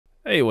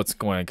Hey, what's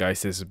going on,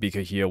 guys? This is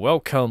Bika here.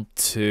 Welcome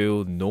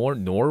to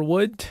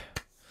Noirwood.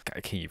 I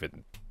can't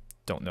even.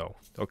 Don't know.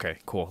 Okay,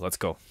 cool. Let's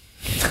go.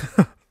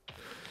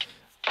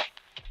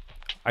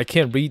 I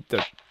can't read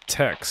the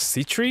text.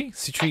 Citri?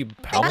 Citri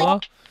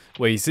Palma?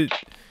 Wait, is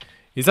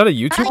that a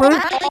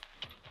YouTuber?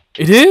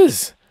 It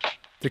is!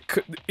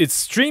 It's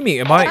streaming.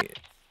 Am I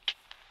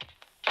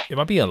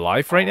being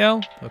live right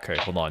now? Okay,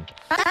 hold on.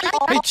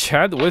 Hey,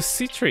 Chad, where's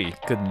Citri?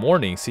 Good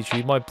morning,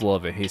 Citri, my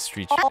beloved. Hey,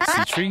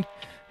 Citri.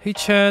 Hey,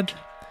 Chad.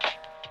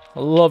 I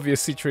love you,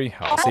 Citri.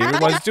 How's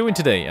everyone's doing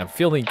today? I'm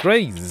feeling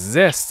great.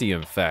 Zesty,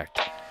 in fact.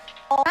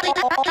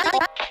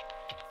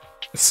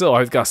 So,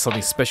 I've got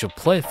something special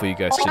planned for you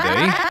guys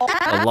today.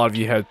 A lot of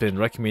you have been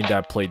recommending that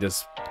I play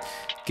this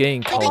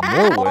game called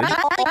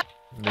Noirwood.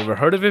 Never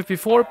heard of it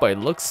before, but it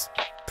looks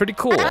pretty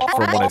cool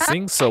from what I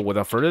think. So,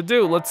 without further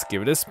ado, let's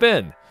give it a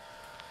spin.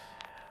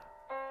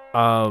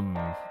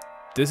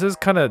 This is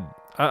kind of...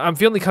 I'm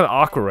feeling kind of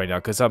awkward right now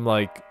because I'm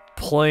like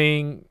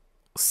playing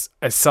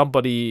as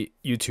somebody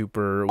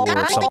YouTuber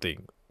or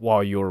something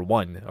while you're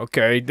one.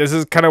 Okay, this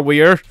is kind of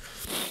weird.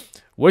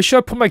 Where should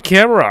I put my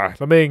camera?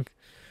 I mean,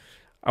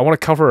 I want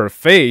to cover her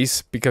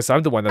face because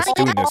I'm the one that's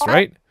doing this,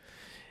 right?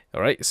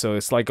 Alright, so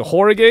it's like a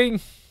horror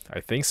game? I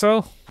think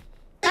so.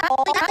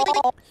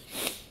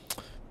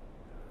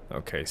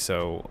 Okay,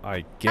 so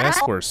I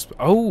guess we're...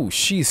 Oh,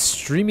 she's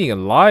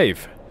streaming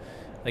live.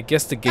 I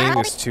guess the game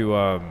is to,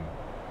 are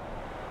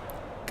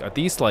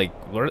these like...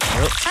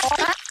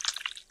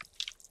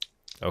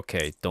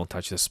 Okay, don't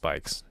touch the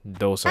spikes.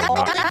 Those are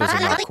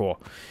not cool.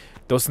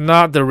 Those are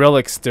not the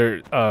relics they're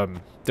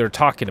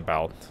talking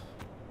about.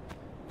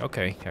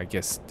 Okay, I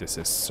guess this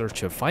is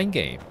search and find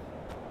game.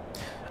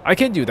 I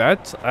can do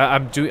that.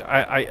 I'm doing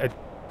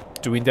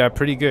that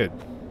pretty good.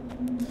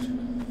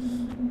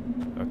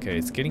 Okay,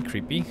 it's getting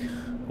creepy.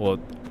 Well,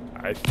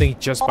 I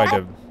think just by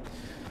the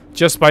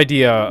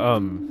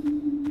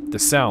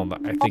sound,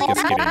 I think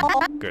it's getting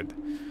good.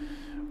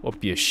 Would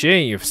be a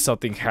shame if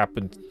something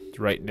happened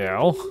right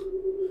now.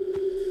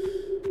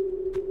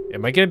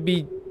 Am I gonna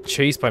be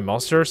chased by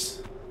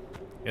monsters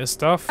and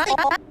stuff?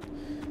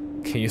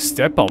 Can you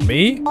step on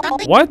me?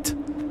 What?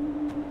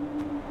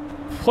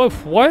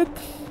 What?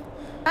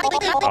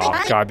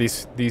 Oh god,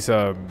 these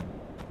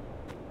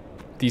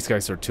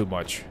guys are too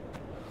much.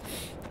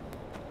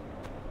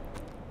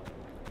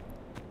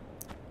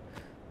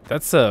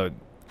 That's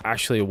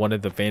actually one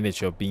of the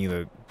advantages of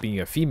being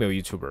a female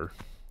YouTuber.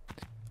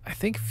 I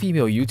think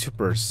female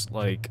YouTubers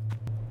like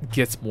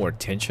gets more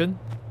attention.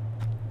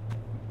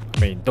 I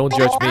mean, don't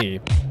judge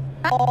me.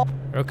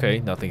 Okay,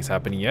 nothing's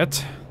happening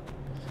yet.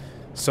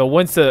 So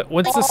when's the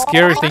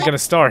scary thing gonna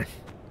start?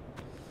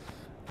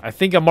 I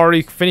think I'm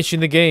already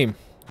finishing the game.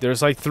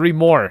 There's like 3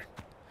 more.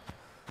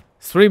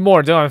 3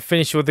 more, then I'm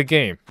finished with the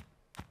game.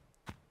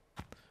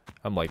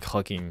 I'm like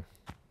hugging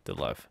the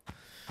left.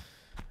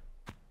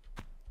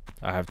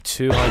 I have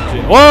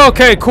 200. Whoa,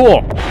 okay,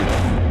 cool.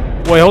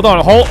 Wait, hold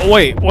on.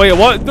 Wait,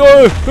 what?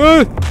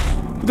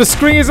 The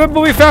screen isn't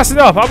moving fast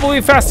enough. I'm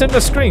moving faster than the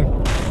screen.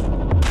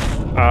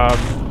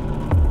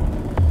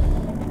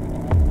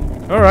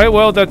 Alright,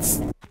 well,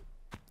 that's...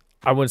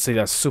 I wouldn't say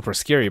that's super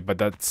scary, but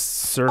that's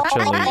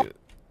certainly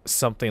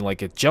something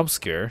like a jump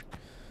scare.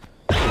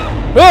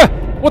 Ah!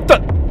 What the?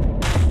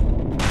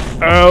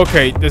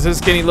 Okay, this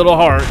is getting a little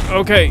hard.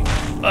 Okay.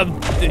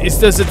 Is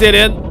this a dead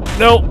end?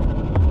 No.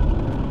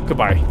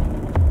 Goodbye.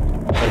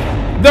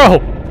 No!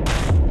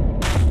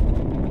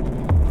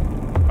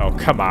 Oh,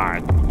 come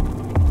on.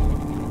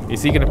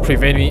 Is he gonna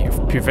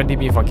preventing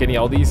me from getting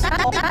all these?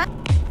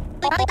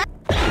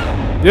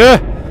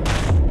 Yeah!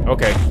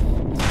 Okay.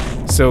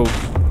 So...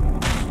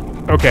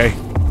 Okay.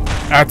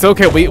 That's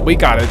okay, we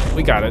got it.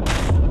 We got it.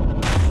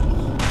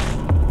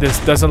 This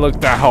doesn't look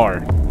that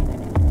hard.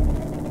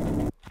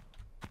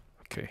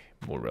 Okay,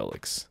 more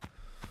relics.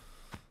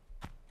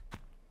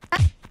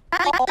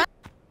 Ah!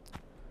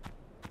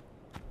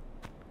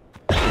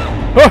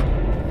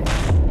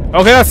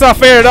 Okay, that's not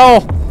fair at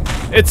all.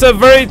 It's a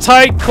very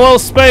tight,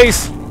 close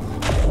space.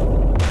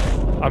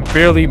 I'm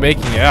barely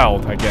making it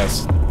out, I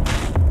guess.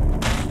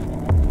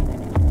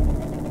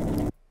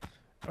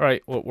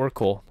 Alright, well, we're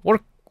cool.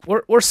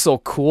 We're so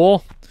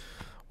cool.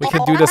 We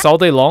can do this all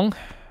day long.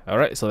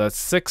 Alright, so that's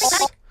 6.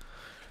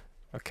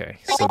 Okay,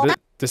 so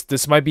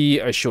this might be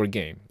a short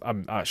game.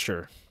 I'm not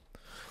sure.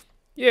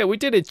 Yeah, we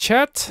did it,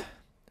 chat.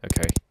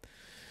 Okay.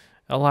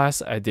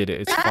 Alas, I did it.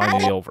 It's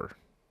finally over.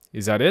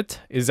 Is that it?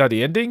 Is that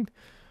the ending?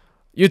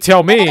 You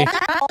tell me. I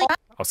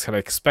was kind of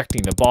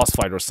expecting a boss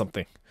fight or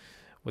something.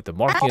 With the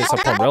markings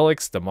upon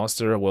relics, the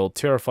monster will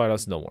terrify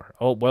us no more.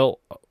 Oh, well,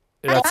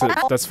 that's it.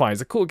 That's fine.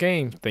 It's a cool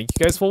game. Thank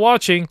you guys for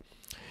watching.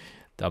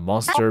 The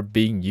monster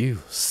being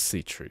you,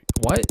 Citri.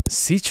 What?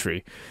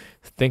 Citri?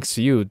 Thanks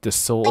to you, the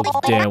soul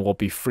of Dan will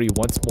be free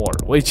once more.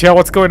 Wait, Chad,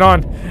 what's going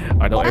on?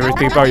 I know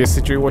everything about you,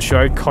 Citri. What should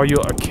I call you?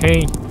 A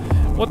Cain?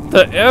 What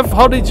the F?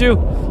 How did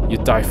you? You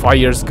died 5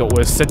 years ago,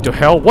 was sent to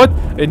hell. What?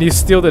 And you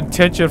steal the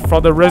attention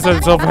from the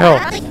residents of hell.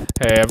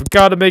 Hey, I've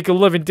got to make a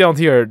living down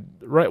here.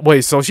 Right?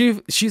 Wait, so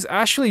she's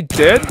actually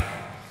dead?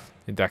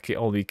 And that can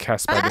only be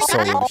cast by the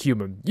soul of the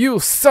human. You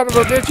son of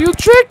a bitch! You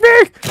tricked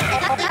me!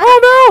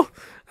 Oh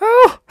no!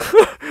 Oh!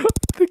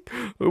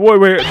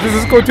 Wait, this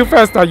is going too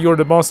fast now. You're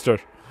the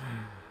monster.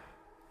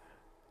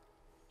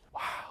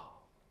 Wow.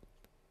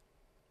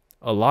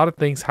 A lot of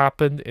things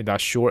happened in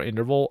that short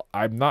interval.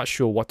 I'm not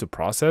sure what to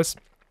process.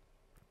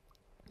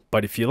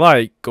 But if you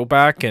like, go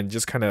back and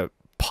just kind of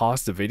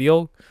pause the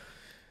video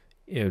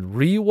and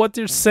read what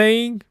they're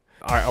saying.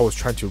 I was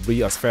trying to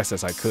read as fast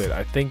as I could.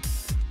 I think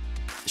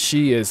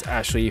she is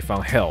actually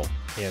from hell,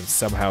 and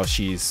somehow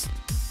she's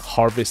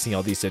harvesting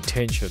all this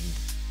attention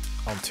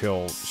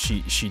until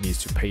she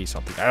needs to pay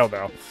something. I don't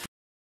know.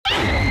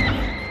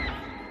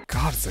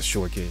 God, it's a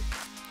short game.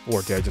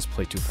 Or did I just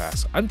play too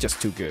fast? I'm just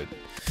too good.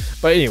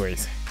 But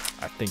anyways,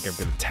 I think I'm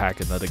gonna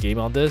tag another game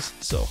on this,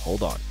 so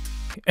hold on.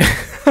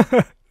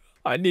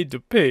 I need to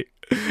pee.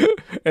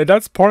 And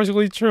that's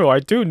partially true. I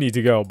do need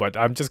to go, but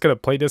I'm just gonna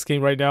play this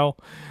game right now.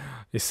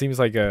 It seems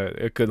like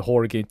a good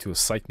horror game to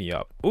psych me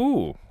up.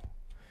 Ooh.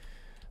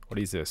 What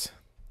is this?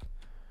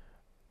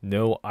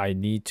 No, I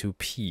need to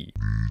pee.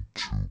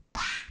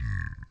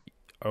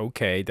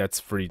 Okay, that's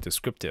pretty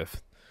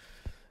descriptive.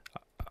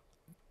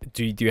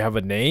 Do you have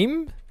a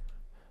name?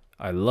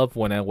 I love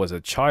when I was a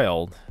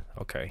child.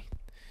 Okay.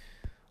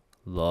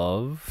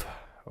 Love.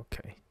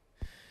 Okay.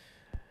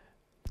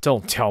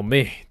 Don't tell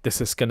me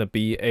this is gonna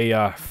be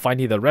a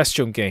finding the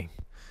restroom game.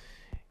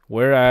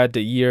 We're at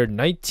the year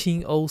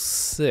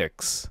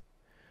 1906.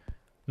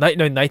 No,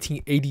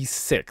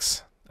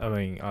 1986. I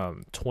mean,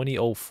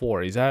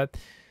 2004. Is that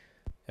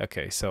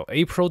okay? So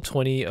April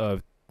 20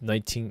 of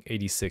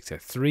 1986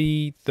 at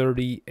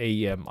 3:30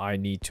 a.m. I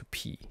need to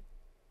pee.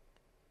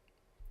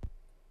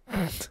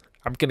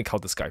 I'm gonna call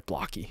this guy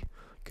Blocky,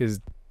 because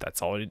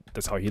that's how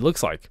he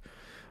looks like.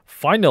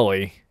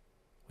 Finally,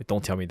 wait,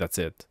 don't tell me that's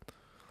it.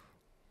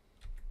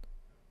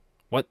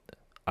 What?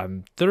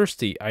 I'm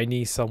thirsty. I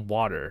need some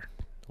water.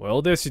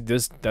 Well, that's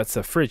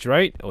a fridge,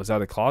 right? Oh, is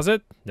that a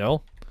closet?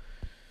 No.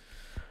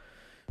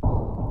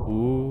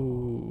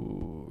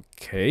 Ooh,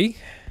 okay.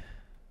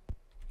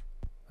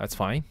 That's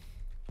fine.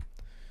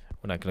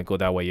 We're not gonna go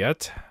that way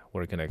yet.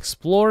 We're gonna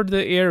explore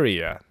the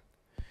area.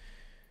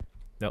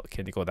 No,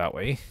 can't go that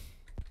way.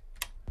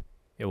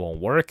 It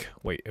won't work.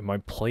 Wait, am I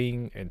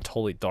playing in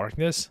totally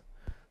darkness?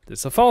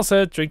 There's a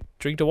faucet.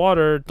 Drink the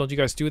water. Don't you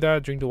guys do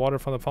that? Drink the water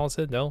from the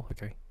faucet? No?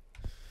 Okay.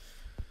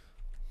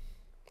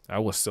 I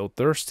was so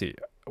thirsty.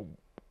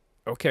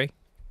 Okay.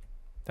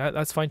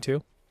 That's fine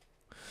too.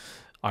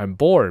 I'm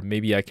bored.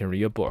 Maybe I can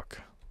read a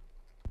book.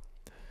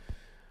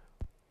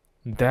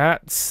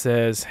 That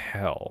says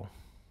hell.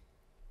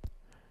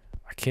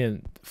 I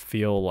can't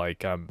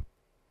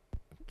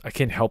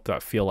help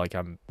that feel like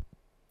I'm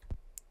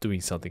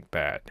doing something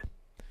bad.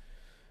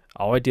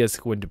 All I did is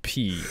go into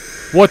pee.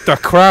 What the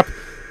crap?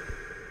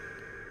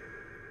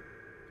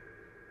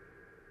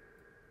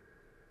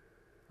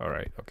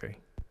 Alright, okay.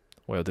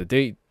 Well, the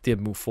date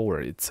did move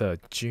forward. It's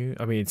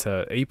it's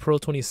April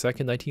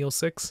 22nd,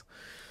 1906.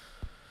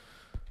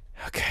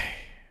 Okay.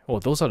 Oh,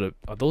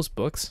 are those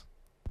books?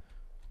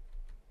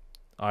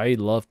 I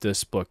love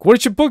this book.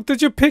 Which book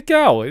did you pick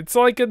out? It's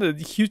like in a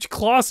huge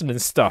closet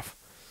and stuff.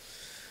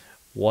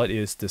 What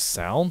is the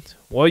sound?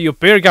 Well, your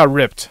bear got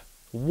ripped.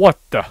 What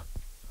the?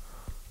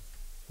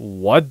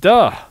 What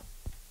the?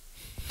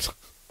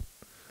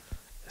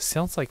 It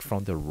sounds like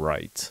from the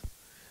right.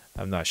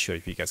 I'm not sure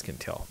if you guys can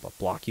tell, but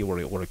Blocky,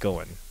 where we're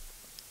going.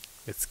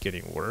 It's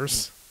getting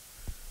worse.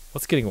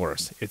 What's getting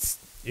worse? Is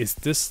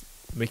this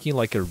making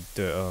like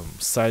the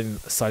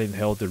Silent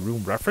Hill The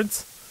Room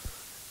reference?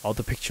 All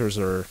the pictures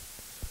are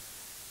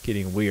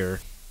getting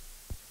weird.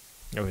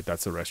 Okay,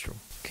 that's a restroom.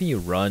 Can you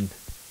run?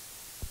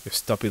 Your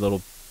stumpy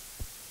little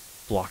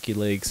blocky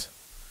legs.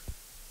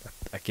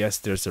 I guess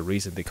there's a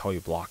reason they call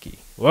you Blocky.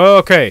 Well,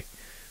 okay.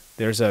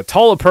 There's a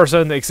taller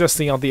person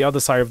existing on the other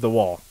side of the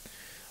wall,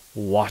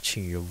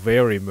 watching you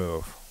very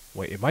move.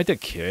 Wait, am I the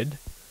kid?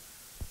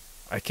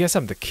 I guess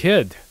I'm the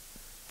kid.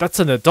 That's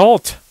an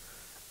adult.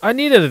 I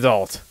need an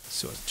adult.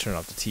 So let's turn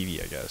off the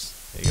TV, I guess.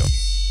 There you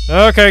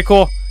go. Okay,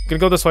 cool. Gonna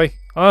go this way.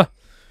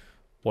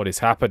 What is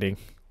happening?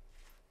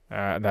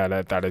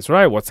 That is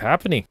right. What's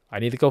happening? I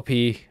need to go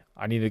pee.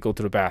 I need to go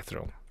to the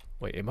bathroom.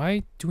 Wait, am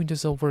I doing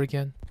this over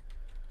again?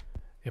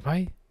 Am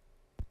I?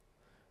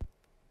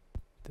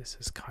 This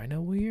is kind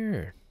of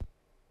weird.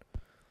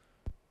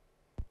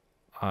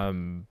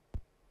 I'm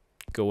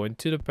going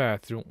to the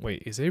bathroom.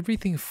 Wait, is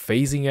everything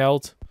phasing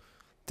out?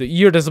 The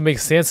ear doesn't make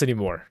sense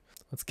anymore.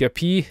 Let's get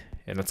pee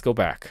and let's go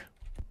back.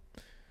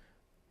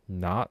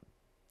 Not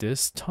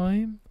this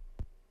time?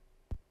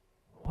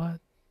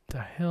 What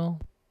the hell?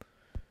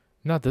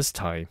 Not this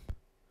time.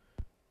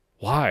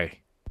 Why?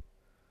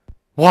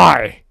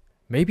 Why?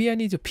 Maybe I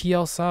need to pee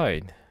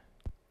outside.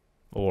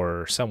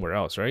 Or somewhere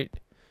else, right?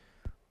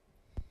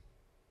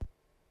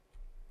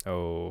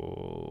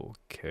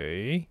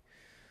 Okay.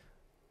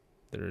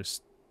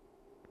 There's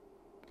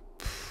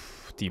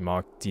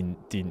demonic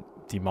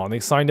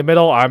sign in the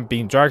middle. I'm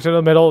being dragged to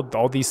the middle.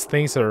 All these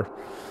things are...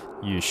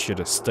 You should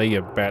have stayed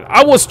in bed.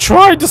 I was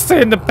trying to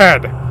stay in the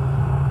bed!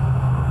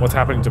 What's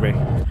happening to me?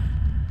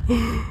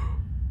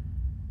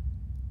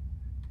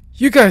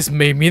 You guys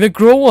made me to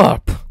grow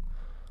up.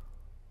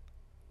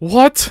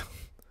 What?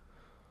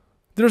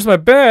 There's my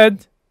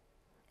bed.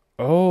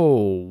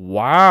 Oh,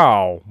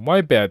 wow.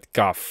 My bed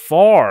got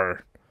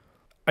far.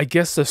 I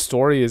guess the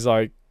story is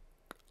like,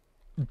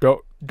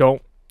 don't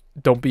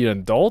be an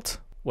adult.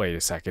 Wait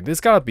a second.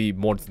 There's gotta be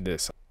more than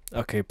this.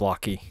 Okay,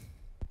 Blocky.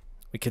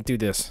 We can do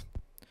this.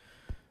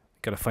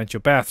 Gotta find your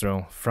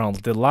bathroom from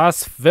the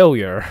last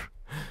failure.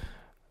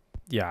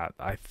 Yeah,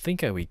 I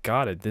think we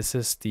got it. This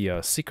is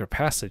the secret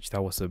passage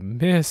that was a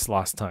miss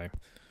last time.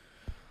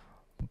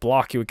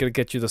 Blocky, we're gonna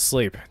get you to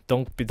sleep.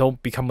 Don't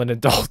become an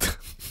adult.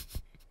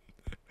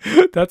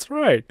 That's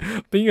right.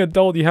 Being an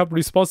adult, you have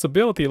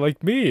responsibility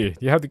like me.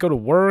 You have to go to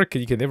work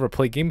and you can never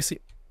play games.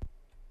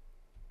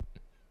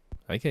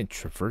 I can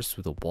traverse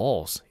through the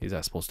walls. Is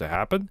that supposed to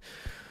happen?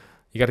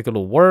 You gotta go to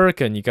work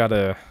and you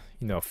gotta,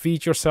 you know,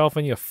 feed yourself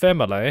and your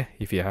family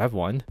if you have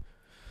one.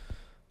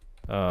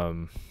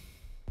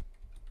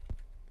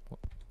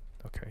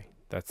 Okay,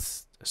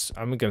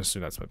 I'm gonna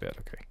assume that's my bed.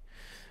 Okay,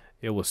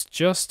 it was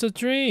just a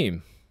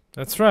dream.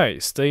 That's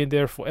right. Stay in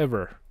there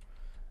forever.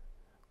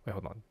 Wait,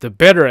 hold on. The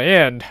better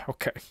end.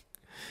 Okay,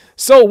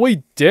 so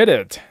we did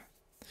it.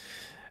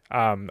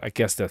 I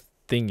guess the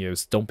thing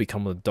is, don't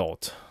become an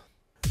adult.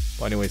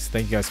 Well, anyways,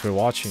 thank you guys for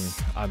watching.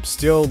 I'm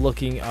still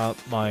looking at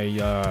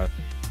my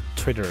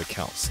Twitter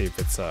account, see if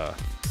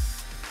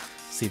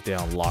they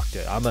unlocked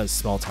it. I'm a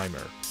small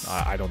timer.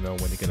 I don't know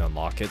when they're gonna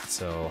unlock it,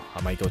 so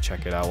I might go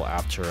check it out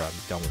after I'm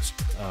done with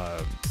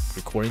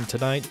recording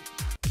tonight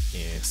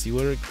and see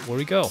where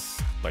we go.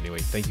 But anyway,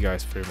 thank you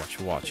guys very much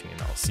for watching, and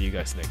I'll see you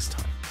guys next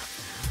time.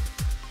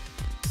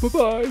 Bye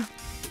bye.